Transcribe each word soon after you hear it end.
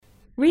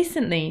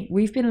Recently,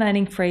 we've been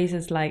learning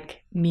phrases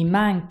like mi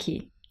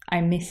manchi,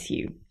 I miss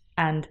you,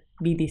 and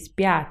mi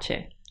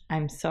dispiace,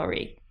 I'm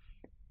sorry.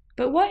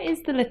 But what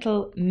is the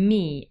little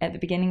mi at the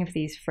beginning of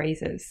these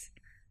phrases?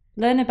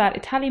 Learn about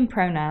Italian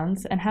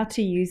pronouns and how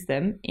to use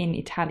them in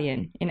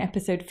Italian in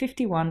episode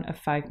 51 of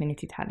 5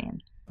 Minute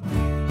Italian.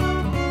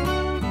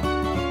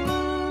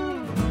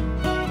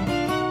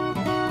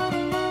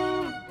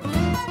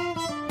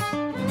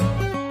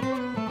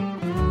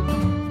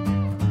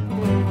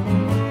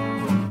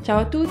 Ciao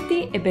a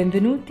tutti e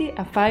benvenuti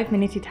a 5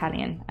 Minute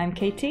Italian. I'm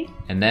Katie.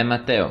 And I'm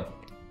Matteo.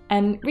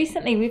 And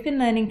recently we've been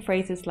learning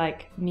phrases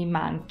like mi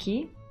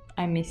manchi,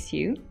 I miss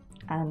you,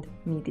 and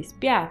mi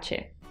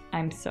dispiace,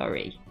 I'm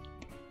sorry.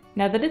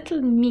 Now the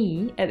little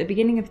mi at the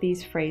beginning of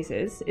these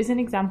phrases is an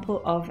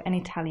example of an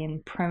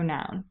Italian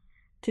pronoun.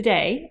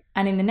 Today,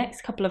 and in the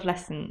next couple of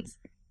lessons,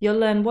 you'll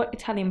learn what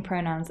Italian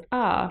pronouns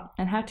are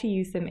and how to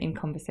use them in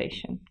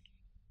conversation.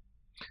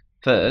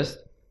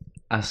 First,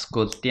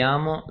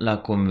 ascoltiamo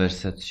la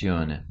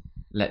conversazione.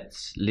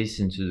 Let's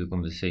listen to the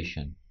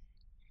conversation.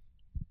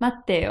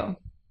 Matteo,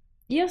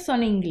 io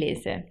sono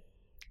inglese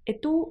e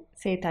tu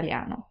sei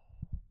italiano.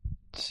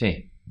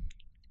 Sì.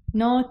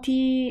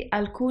 Noti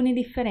alcune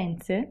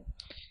differenze?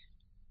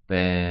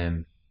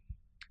 Beh,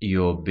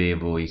 io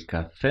bevo il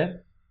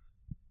caffè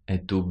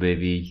e tu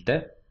bevi il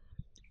tè.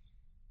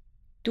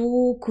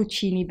 Tu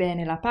cucini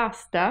bene la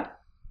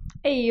pasta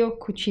e io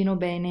cucino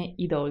bene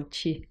i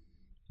dolci.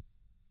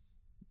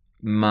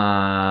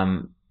 Ma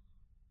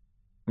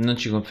non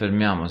ci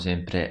confermiamo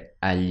sempre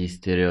agli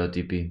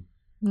stereotipi.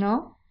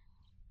 No?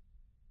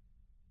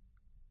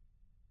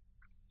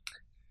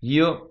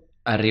 Io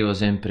arrivo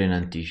sempre in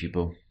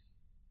anticipo.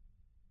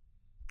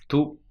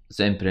 Tu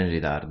sempre in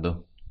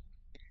ritardo.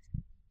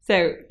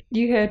 So,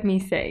 you heard me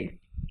say,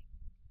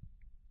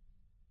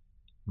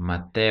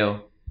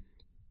 Matteo,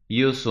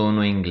 io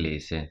sono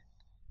inglese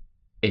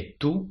e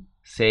tu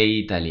sei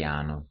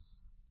italiano.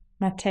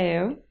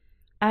 Matteo,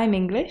 I'm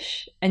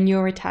English and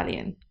you're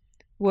Italian.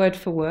 Word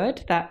for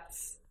word,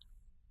 that's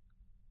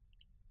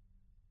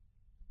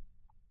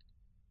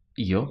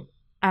Io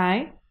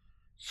I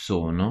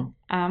sono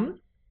am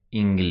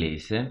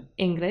inglese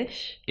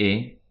English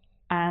e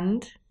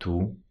and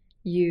tu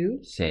you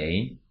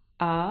sei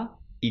are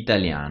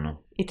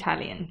italiano.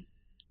 Italian.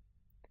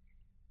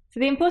 So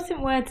the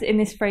important words in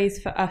this phrase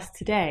for us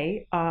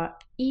today are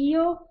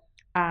io,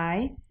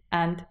 I,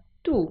 and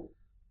tu,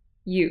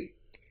 you,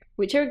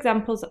 which are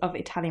examples of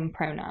Italian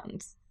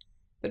pronouns.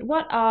 But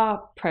what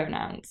are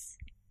pronouns?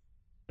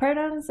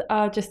 Pronouns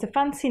are just a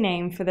fancy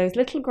name for those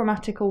little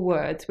grammatical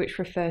words which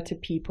refer to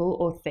people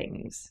or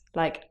things,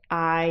 like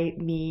I,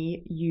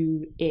 me,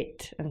 you,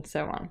 it, and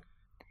so on.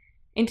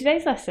 In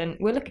today's lesson,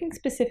 we're looking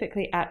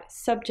specifically at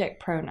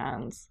subject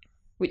pronouns,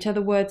 which are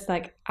the words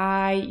like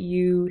I,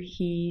 you,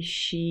 he,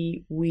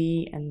 she,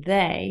 we, and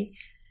they.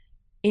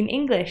 In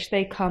English,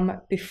 they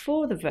come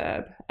before the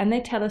verb and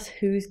they tell us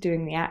who's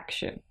doing the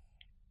action.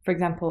 For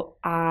example,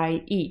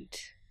 I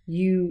eat,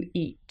 you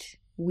eat,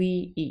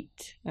 we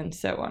eat, and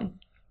so on.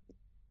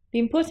 The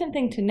important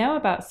thing to know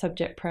about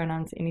subject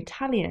pronouns in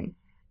Italian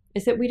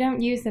is that we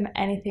don't use them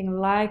anything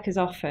like as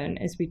often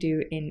as we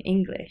do in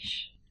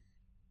English.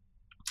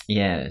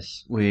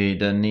 Yes, we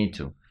don't need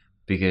to,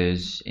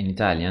 because in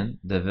Italian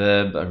the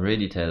verb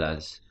already tells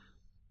us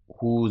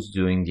who's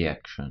doing the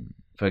action.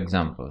 For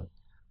example,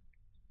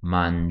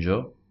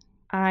 mangio,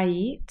 I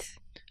eat,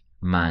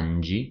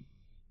 mangi,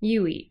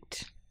 you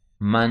eat,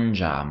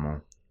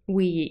 mangiamo.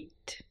 we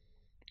eat.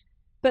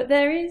 But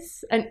there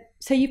is, and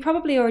so you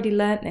probably already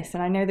learnt this,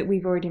 and I know that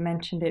we've already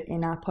mentioned it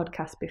in our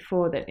podcast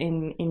before, that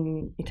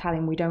in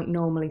Italian we don't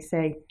normally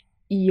say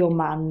io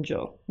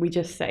mangio, we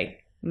just say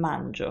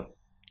mangio.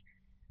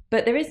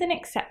 But there is an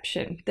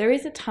exception. There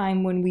is a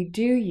time when we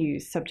do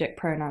use subject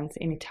pronouns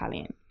in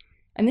Italian.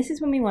 And this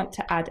is when we want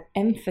to add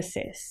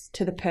emphasis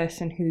to the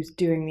person who's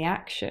doing the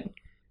action,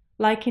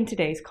 like in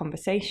today's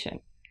conversation.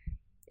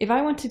 If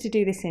I wanted to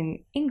do this in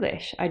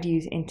English, I'd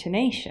use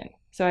intonation.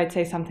 So I'd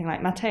say something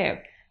like, Matteo,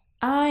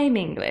 I'm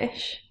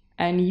English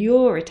and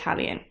you're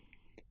Italian.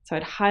 So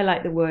I'd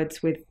highlight the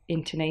words with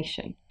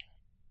intonation.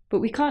 But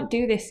we can't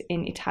do this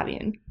in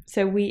Italian,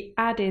 so we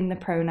add in the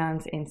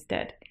pronouns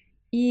instead.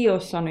 Io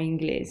sono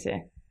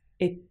inglese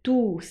e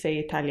tu sei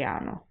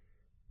italiano.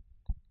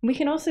 We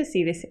can also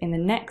see this in the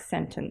next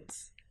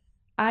sentence.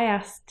 I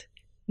asked,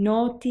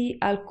 noti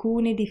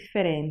alcune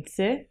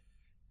differenze?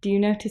 Do you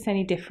notice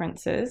any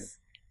differences?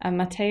 And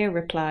Matteo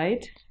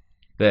replied,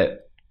 Beh,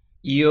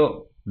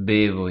 io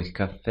bevo il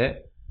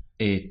caffè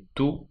e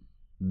tu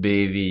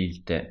bevi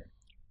il tè.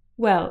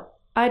 well,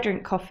 I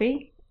drink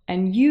coffee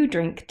and you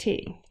drink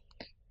tea.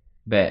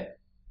 Beh,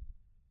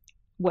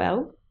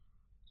 Well,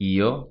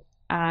 io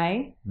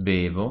I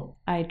bevo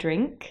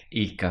drink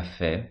il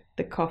caffè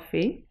the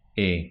coffee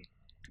e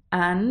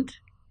and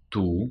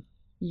tu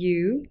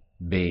you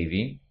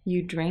bevi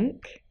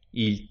drink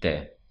il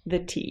tè. the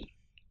tea.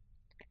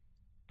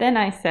 Then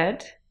I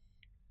said,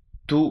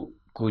 Tu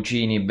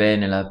cucini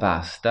bene la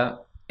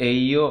pasta e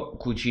io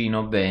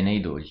cucino bene i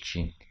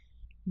dolci.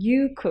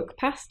 you cook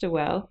pasta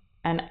well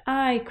and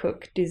I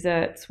cook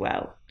desserts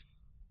well.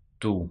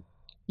 Tu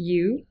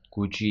You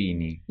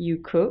cucini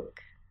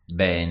cook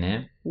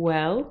bene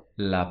well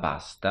la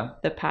pasta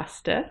the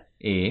pasta,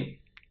 e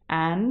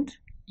and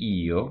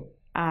io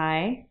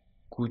I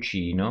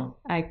cucino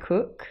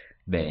cook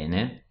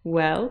bene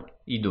well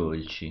i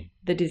dolci.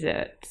 the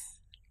desserts.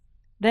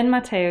 Then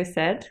Matteo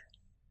said,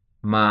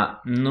 Ma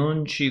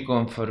non ci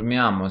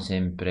conformiamo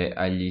sempre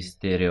agli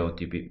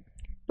stereotipi.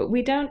 but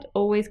we don't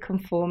always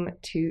conform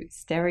to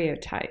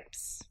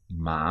stereotypes.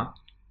 Ma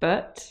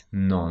But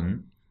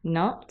non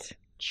not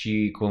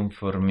ci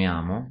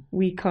conformiamo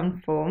we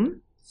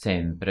conform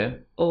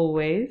sempre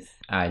always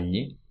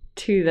agli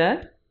to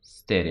the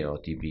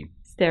stereotipi.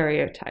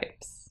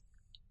 stereotypes.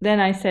 Then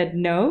I said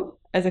no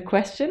as a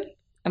question,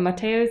 and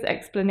Matteo's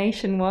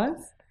explanation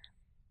was,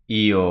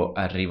 Io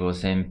arrivo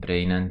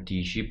sempre in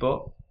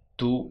anticipo,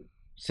 tu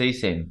sei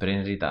sempre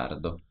in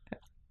ritardo.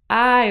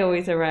 I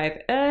always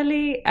arrive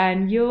early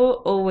and you're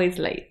always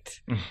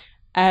late.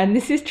 And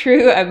this is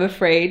true, I'm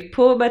afraid.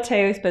 Poor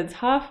Matteo spends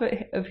half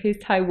of his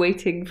time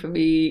waiting for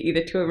me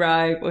either to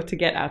arrive or to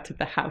get out of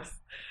the house.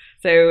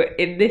 So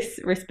in this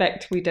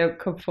respect, we don't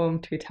conform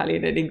to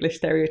Italian and English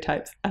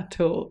stereotypes at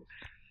all.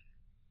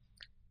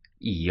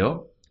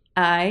 Io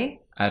I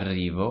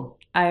arrivo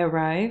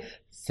arrive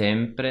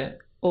sempre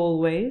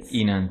always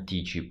in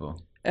anticipo.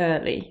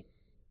 early,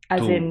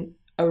 as Tu. in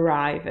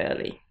arrive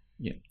early.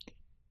 Yeah.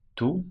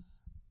 Tu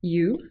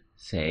You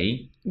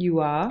sei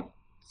are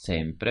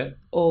sempre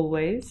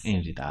always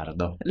in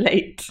ritardo.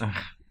 late.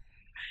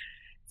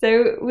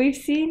 So we've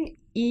seen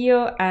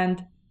io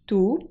and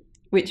tu,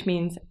 which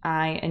means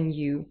I and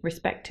you,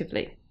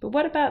 respectively. But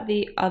what about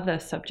the other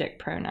subject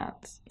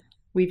pronouns?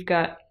 We've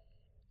got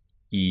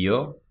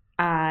Io,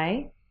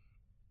 I,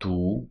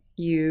 tu,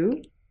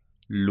 you,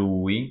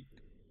 lui,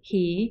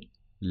 he,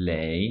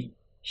 lei,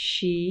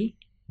 she,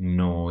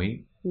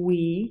 noi,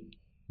 we.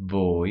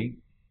 voi.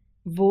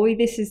 Voi,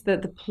 this is the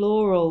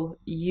plural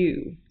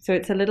you. So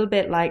it's a little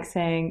bit like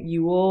saying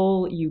you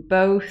all, you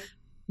both,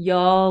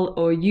 y'all,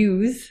 or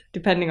yous,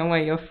 depending on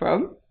where you're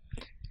from.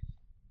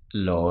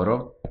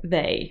 Loro.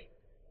 They.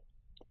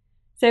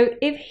 So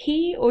if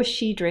he or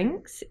she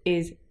drinks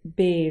is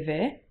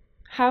beve,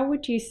 how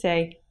would you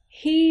say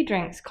he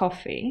drinks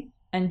coffee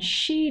and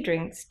she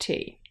drinks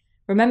tea?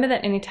 Remember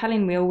that in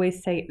Italian we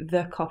always say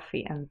the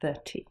coffee and the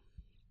tea.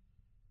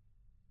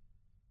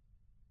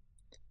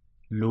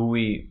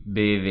 Lui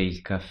beve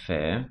il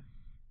caffè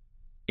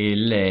e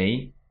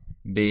lei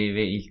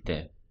beve il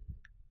tè.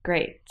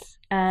 Great.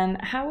 And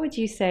how would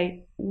you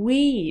say we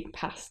eat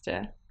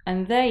pasta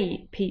and they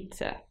eat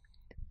pizza?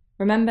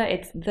 Remember,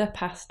 it's the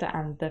pasta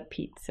and the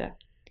pizza.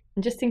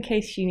 And just in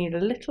case you need a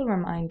little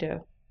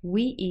reminder,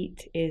 we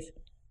eat is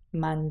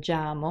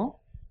mangiamo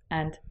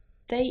and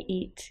they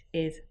eat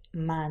is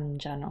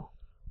mangiano.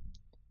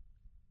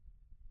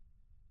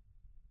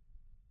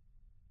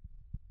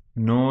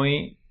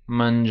 Noi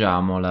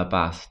mangiamo la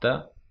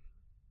pasta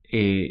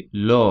e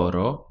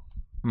loro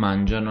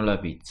mangiano la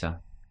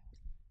pizza.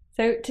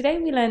 So today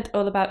we learnt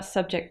all about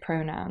subject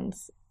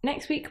pronouns.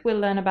 Next week we'll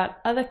learn about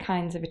other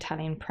kinds of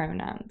Italian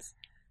pronouns.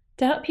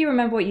 To help you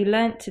remember what you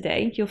learnt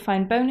today, you'll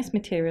find bonus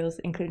materials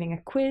including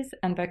a quiz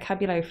and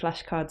vocabulary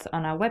flashcards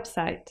on our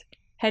website.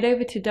 Head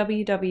over to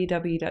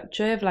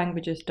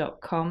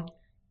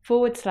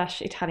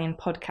www.joyoflanguages.com/Italian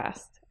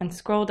podcast and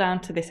scroll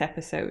down to this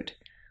episode,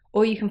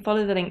 or you can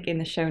follow the link in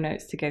the show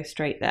notes to go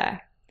straight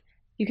there.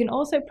 You can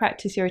also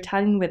practice your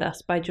Italian with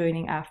us by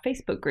joining our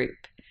Facebook group.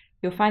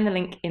 You'll find the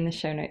link in the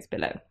show notes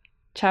below.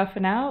 Ciao for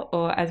now,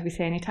 or as we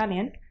say in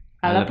Italian,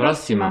 alla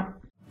prossima!